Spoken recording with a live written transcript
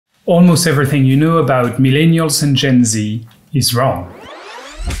almost everything you know about millennials and Gen Z is wrong.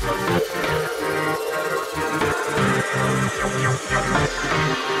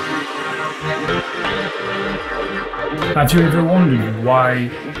 Have you ever wondered why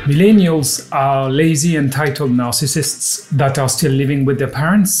millennials are lazy, entitled narcissists that are still living with their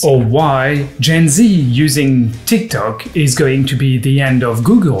parents? Or why Gen Z using TikTok is going to be the end of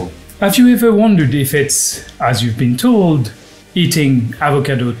Google? Have you ever wondered if it's, as you've been told, eating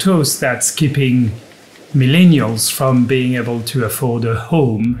avocado toast that's keeping millennials from being able to afford a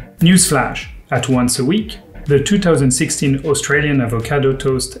home? Newsflash, at once a week, the 2016 Australian avocado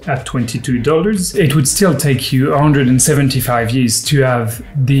toast at $22, it would still take you 175 years to have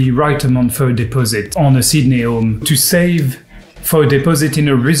the right amount for a deposit on a Sydney home. To save for a deposit in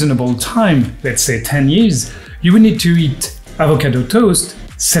a reasonable time, let's say 10 years, you would need to eat avocado toast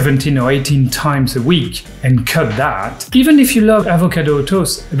 17 or 18 times a week and cut that. Even if you love avocado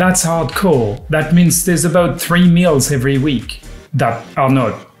toast, that's hardcore. That means there's about 3 meals every week that are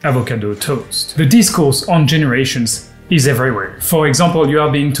not avocado toast. The discourse on generations is everywhere. For example, you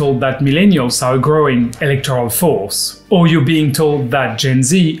are being told that millennials are a growing electoral force, or you're being told that Gen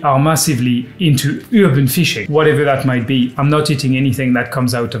Z are massively into urban fishing. Whatever that might be, I'm not eating anything that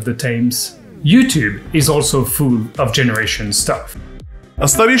comes out of the Thames. YouTube is also full of generation stuff. A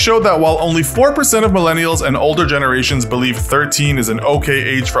study showed that while only 4% of millennials and older generations believe 13 is an okay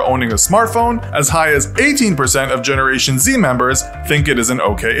age for owning a smartphone, as high as 18% of Generation Z members think it is an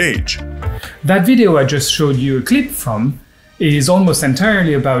okay age. That video I just showed you a clip from is almost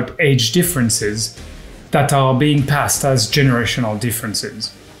entirely about age differences that are being passed as generational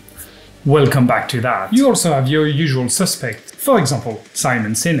differences. Welcome back to that. You also have your usual suspect, for example,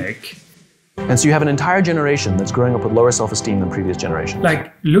 Simon Sinek. And so you have an entire generation that's growing up with lower self-esteem than previous generations.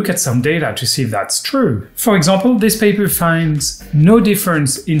 Like, look at some data to see if that's true. For example, this paper finds no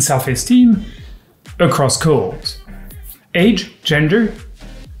difference in self-esteem across cohorts. Age, gender,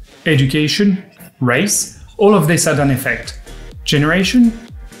 education, race, all of this had an effect. Generation?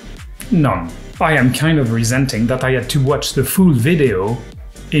 None. I am kind of resenting that I had to watch the full video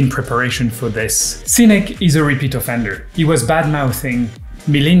in preparation for this. Sinek is a repeat offender. He was bad-mouthing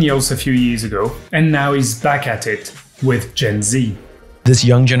millennials a few years ago, and now he's back at it with Gen Z. This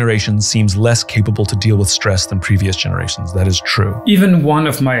young generation seems less capable to deal with stress than previous generations. That is true. Even one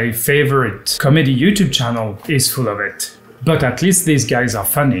of my favorite comedy YouTube channel is full of it. But at least these guys are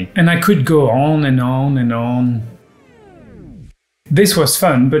funny. And I could go on and on and on. This was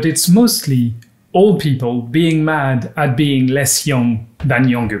fun, but it's mostly old people being mad at being less young than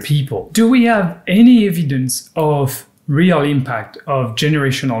younger people. Do we have any evidence of real impact of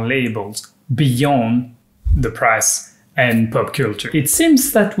generational labels beyond the press and pop culture? It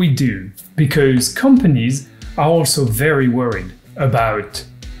seems that we do, because companies are also very worried about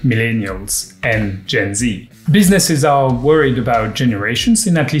millennials and Gen Z. Businesses are worried about generations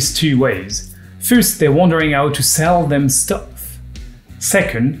in at least 2 ways. First, they're wondering how to sell them stuff.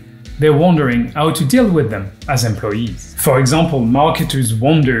 Second, they're wondering how to deal with them as employees. For example, marketers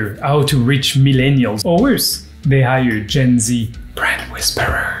wonder how to reach millennials, or worse, they hire Gen Z brand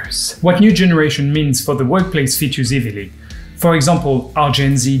whisperers. What new generation means for the workplace features heavily. For example, are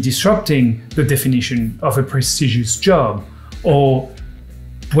Gen Z disrupting the definition of a prestigious job? Or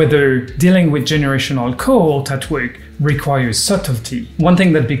whether dealing with generational cohort at work requires subtlety. One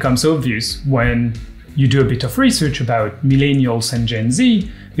thing that becomes obvious when you do a bit of research about millennials and Gen Z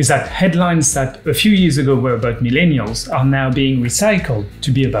is that headlines that a few years ago were about millennials are now being recycled to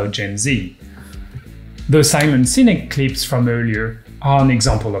be about Gen Z. The Simon Sinek clips from earlier are an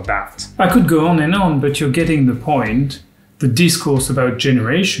example of that. I could go on and on, but you're getting the point. The discourse about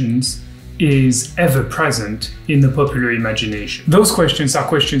generations is ever present in the popular imagination. Those questions are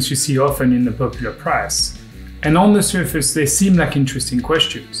questions you see often in the popular press. And on the surface, they seem like interesting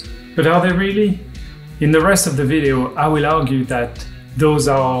questions. But are they really? In the rest of the video, I will argue that those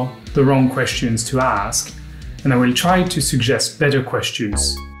are the wrong questions to ask, and I will try to suggest better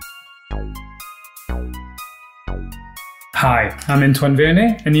questions. Hi, I'm Antoine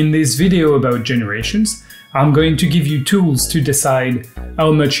Vernet, and in this video about generations, I'm going to give you tools to decide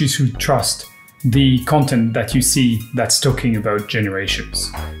how much you should trust the content that you see that's talking about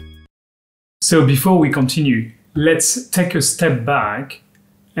generations. So before we continue, let's take a step back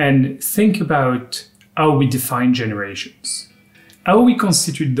and think about how we define generations. How we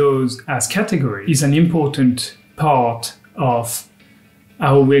constitute those as categories is an important part of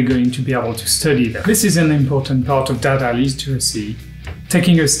how we're going to be able to study them. This is an important part of data literacy,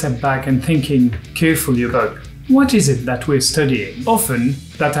 taking a step back and thinking carefully about what is it that we're studying. Often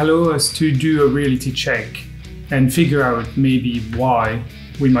that allows us to do a reality check and figure out maybe why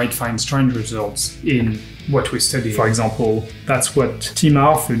we might find strange results in what we study. For example, that's what Tim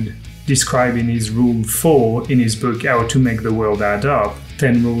Harford described in his Rule 4 in his book How to Make the World Add Up,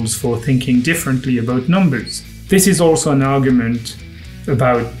 10 Rules for Thinking Differently About Numbers. This is also an argument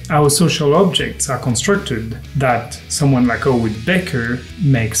about how social objects are constructed that someone like Becker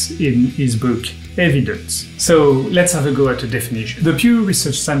makes in his book Evidence. So let's have a go at a definition. The Pew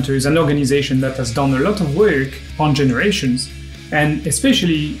Research Center is an organization that has done a lot of work on generations, and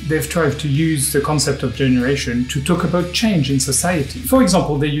especially they've tried to use the concept of generation to talk about change in society. For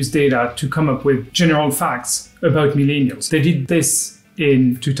example, they use data to come up with general facts about millennials. They did this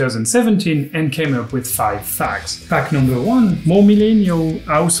in 2017 and came up with 5 facts. Fact number 1, more millennial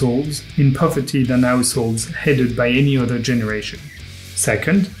households in poverty than households headed by any other generation.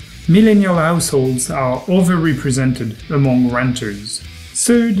 Second, millennial households are overrepresented among renters.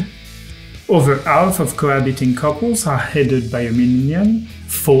 Third, over half of cohabiting couples are headed by a millennial.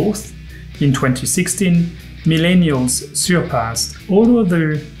 Fourth, in 2016, millennials surpassed all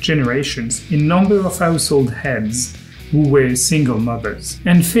other generations in number of household heads who were single mothers.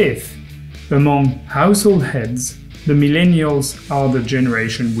 And fifth, among household heads, the millennials are the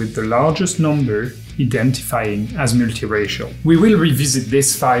generation with the largest number identifying as multiracial. We will revisit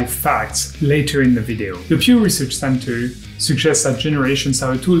these 5 facts later in the video. The Pew Research Center suggests that generations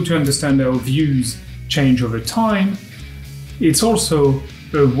are a tool to understand how views change over time. It's also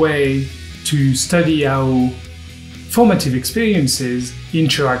a way to study how formative experiences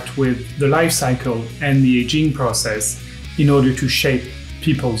interact with the life cycle and the aging process in order to shape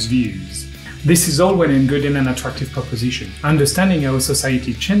people's views. This is all well and good in an attractive proposition, understanding how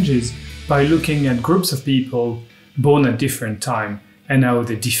society changes by looking at groups of people born at different times and how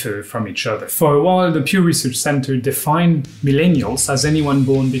they differ from each other. For a while, the Pew Research Center defined millennials as anyone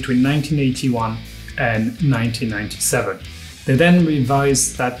born between 1981 and 1997. They then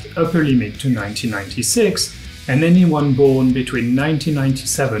revised that upper limit to 1996, and anyone born between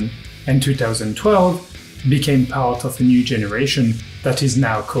 1997 and 2012 became part of a new generation that is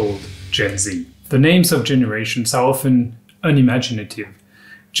now called Gen Z. The names of generations are often unimaginative.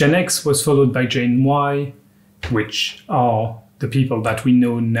 Gen X was followed by Gen Y, which are the people that we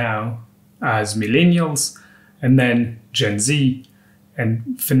know now as millennials, and then Gen Z.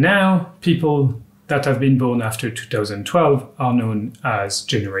 And for now, people that have been born after 2012 are known as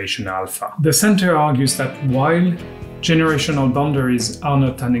Generation Alpha. The center argues that while generational boundaries are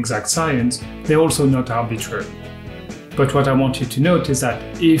not an exact science, they're also not arbitrary. But what I want you to note is that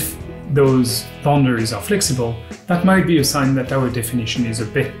if those boundaries are flexible, that might be a sign that our definition is a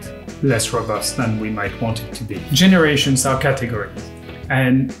bit less robust than we might want it to be. Generations are categories,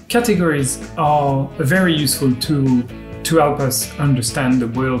 and categories are a very useful tool to help us understand the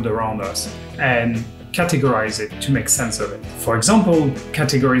world around us and categorize it to make sense of it. For example,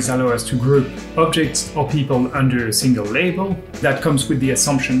 categories allow us to group objects or people under a single label. That comes with the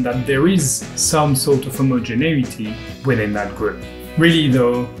assumption that there is some sort of homogeneity within that group. Really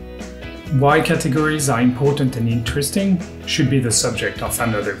though, why categories are important and interesting should be the subject of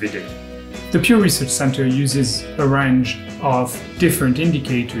another video. The Pew Research Center uses a range of different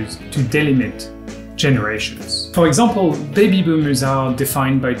indicators to delimit generations. For example, baby boomers are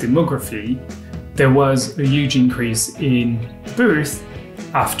defined by demography. There was a huge increase in birth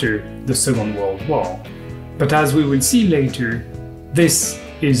after the Second World War. But as we will see later, this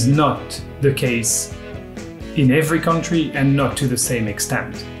is not the case in every country and not to the same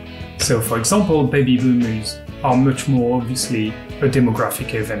extent. So for example, baby boomers are much more obviously a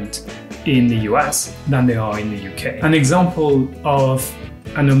demographic event in the US than they are in the UK. An example of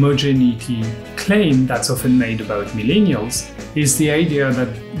an homogeneity claim that's often made about millennials is the idea that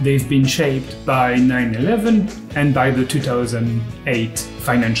they've been shaped by 9/11 and by the 2008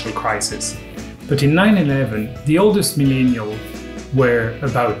 financial crisis. But in 9/11, the oldest millennial were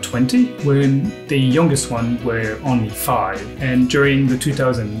about 20, when the youngest one were only 5. And during the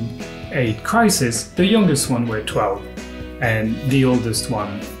 2008 crisis, the youngest one were 12, and the oldest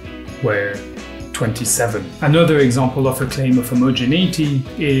one were 27. Another example of a claim of homogeneity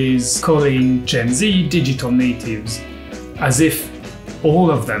is calling Gen Z digital natives, as if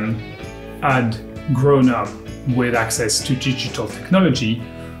all of them had grown up with access to digital technology,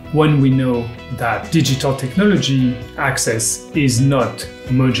 when we know that digital technology access is not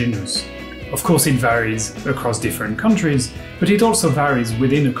homogeneous. Of course, it varies across different countries, but it also varies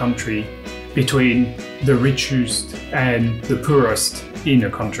within a country between the richest and the poorest in a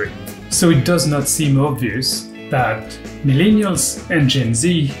country. So it does not seem obvious that millennials and Gen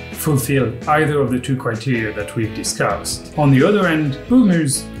Z fulfill either of the two criteria that we've discussed. On the other hand,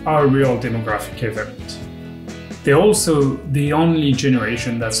 boomers are a real demographic event. They're also the only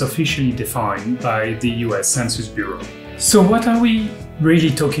generation that's officially defined by the US Census Bureau. So what are we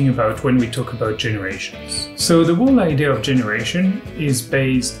really talking about when we talk about generations? So the whole idea of generation is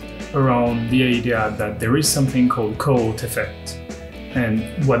based around the idea that there is something called cohort effect. And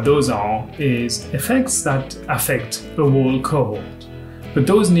what those are is effects that affect a whole cohort. But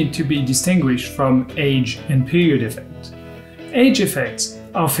those need to be distinguished from age and period effect. Age effects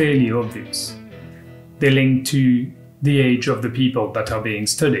are fairly obvious. They link to the age of the people that are being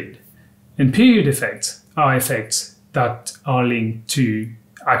studied. And period effects are effects that are linked to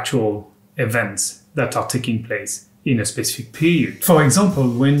actual events that are taking place in a specific period. For example,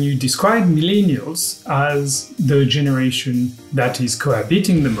 when you describe millennials as the generation that is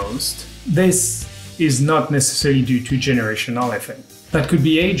cohabiting the most, this is not necessarily due to generational effect. That could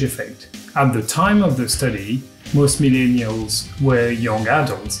be age effect. At the time of the study, most millennials were young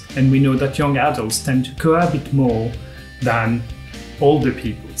adults, and we know that young adults tend to cohabit more than older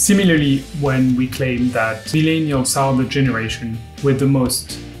people. Similarly, when we claim that millennials are the generation with the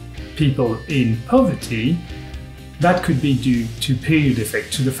most people in poverty, that could be due to period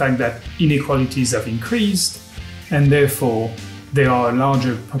effect, to the fact that inequalities have increased, and therefore there are a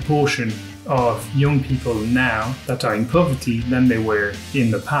larger proportion of young people now that are in poverty than they were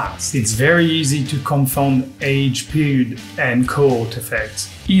in the past. It's very easy to confound age, period, and cohort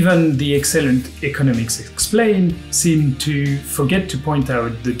effects. Even the excellent economics explained seem to forget to point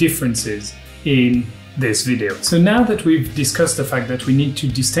out the differences in this video. So now that we've discussed the fact that we need to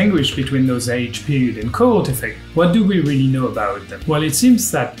distinguish between those age, period, and cohort effect, what do we really know about them? Well, it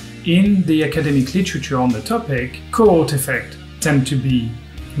seems that in the academic literature on the topic, cohort effect tend to be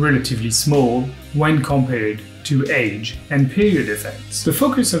relatively small when compared to age and period effects. The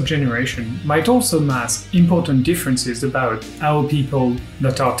focus of generation might also mask important differences about how people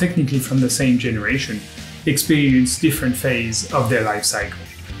that are technically from the same generation experience different phases of their life cycle.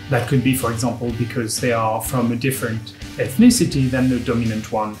 That could be, for example, because they are from a different ethnicity than the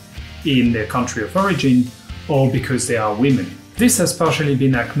dominant one in their country of origin, or because they are women. This has partially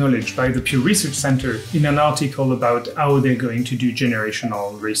been acknowledged by the Pew Research Center in an article about how they're going to do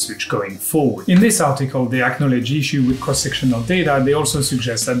generational research going forward. In this article, they acknowledge issue with cross-sectional data. They also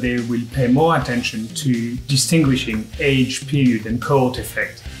suggest that they will pay more attention to distinguishing age, period, and cohort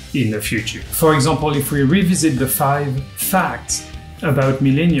effect in the future. For example, if we revisit the 5 facts about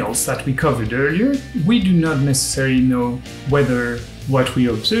millennials that we covered earlier, we do not necessarily know whether what we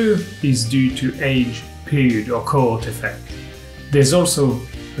observe is due to age, period, or cohort effect. There's also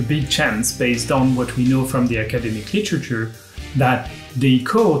a big chance, based on what we know from the academic literature, that the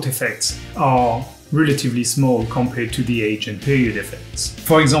cohort effects are relatively small compared to the age and period effects.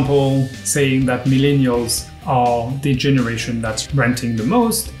 For example, saying that millennials are the generation that's renting the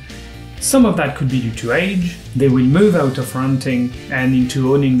most, some of that could be due to age. They will move out of renting and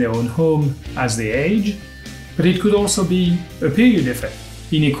into owning their own home as they age, but it could also be a period effect.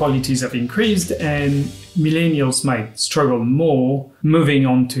 Inequalities have increased and millennials might struggle more moving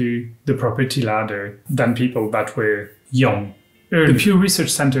onto the property ladder than people that were young earlier. The Pew Research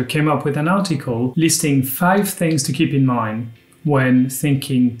Center came up with an article listing 5 things to keep in mind when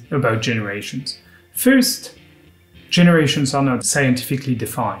thinking about generations. First, generations are not scientifically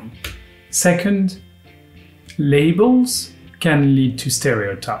defined. Second, labels can lead to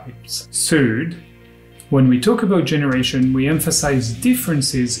stereotypes. Third, when we talk about generation, we emphasize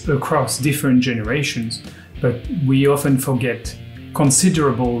differences across different generations, but we often forget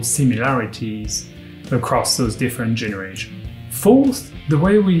considerable similarities across those different generations. Fourth, the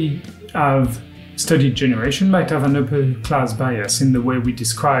way we have studied generation might have an upper class bias in the way we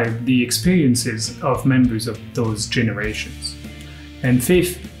describe the experiences of members of those generations. And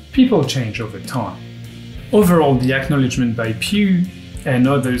fifth, people change over time. Overall, the acknowledgement by Pew and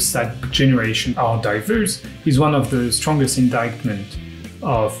others that generations are diverse is one of the strongest indictments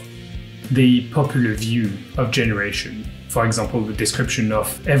of the popular view of generation. For example, the description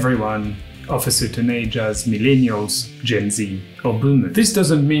of everyone of a certain age as millennials, Gen Z, or boomers. This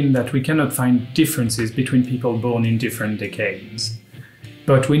doesn't mean that we cannot find differences between people born in different decades,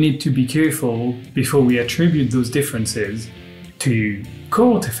 but we need to be careful before we attribute those differences to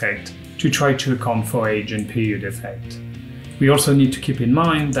cohort effect to try to account for age and period effect. We also need to keep in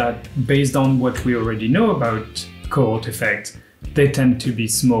mind that based on what we already know about cohort effect, they tend to be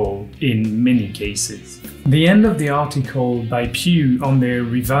small in many cases. The end of the article by Pew on their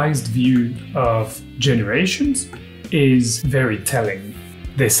revised view of generations is very telling.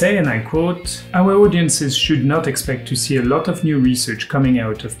 They say, and I quote, "Our audiences should not expect to see a lot of new research coming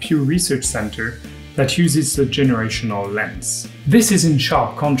out of Pew Research Center that uses the generational lens. This is in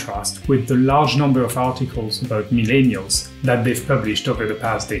sharp contrast with the large number of articles about millennials that they've published over the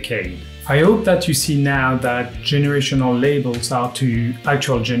past decade. I hope that you see now that generational labels are to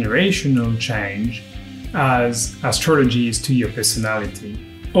actual generational change as astrology is to your personality.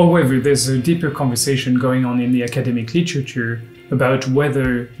 However, there's a deeper conversation going on in the academic literature about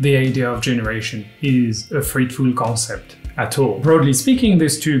whether the idea of generation is a fruitful concept at all. Broadly speaking,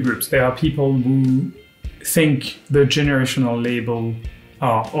 there's two groups. There are people who think the generational label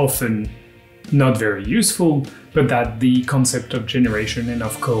are often not very useful, but that the concept of generation and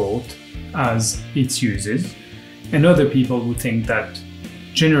of cohort as its uses, and other people who think that,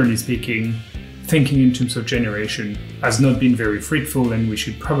 generally speaking, thinking in terms of generation has not been very fruitful and we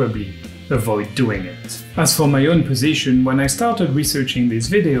should probably avoid doing it. As for my own position, when I started researching this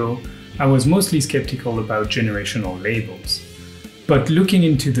video, I was mostly skeptical about generational labels. But looking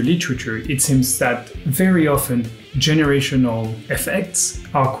into the literature, it seems that very often generational effects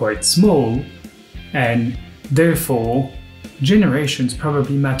are quite small, and therefore generations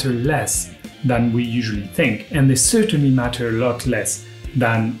probably matter less than we usually think, and they certainly matter a lot less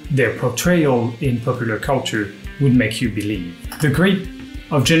than their portrayal in popular culture would make you believe. The grip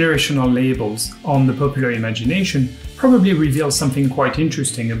of generational labels on the popular imagination probably reveals something quite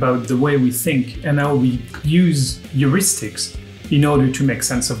interesting about the way we think and how we use heuristics in order to make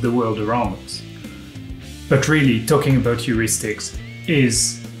sense of the world around us. But really, talking about heuristics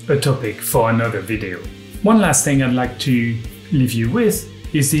is a topic for another video. One last thing I'd like to leave you with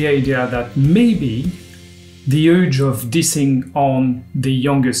is the idea that maybe the urge of dissing on the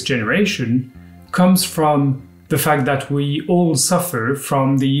youngest generation comes from the fact that we all suffer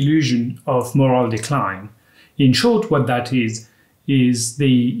from the illusion of moral decline. In short, what that is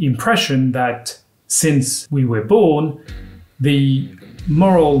the impression that since we were born, the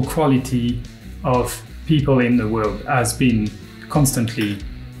moral quality of people in the world has been constantly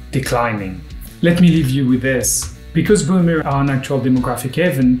declining. Let me leave you with this. Because boomers are an actual demographic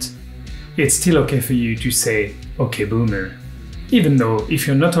event, it's still okay for you to say, okay boomer. Even though if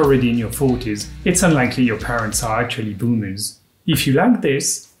you're not already in your 40s, it's unlikely your parents are actually boomers. If you like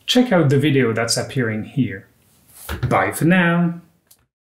this, check out the video that's appearing here. Bye for now.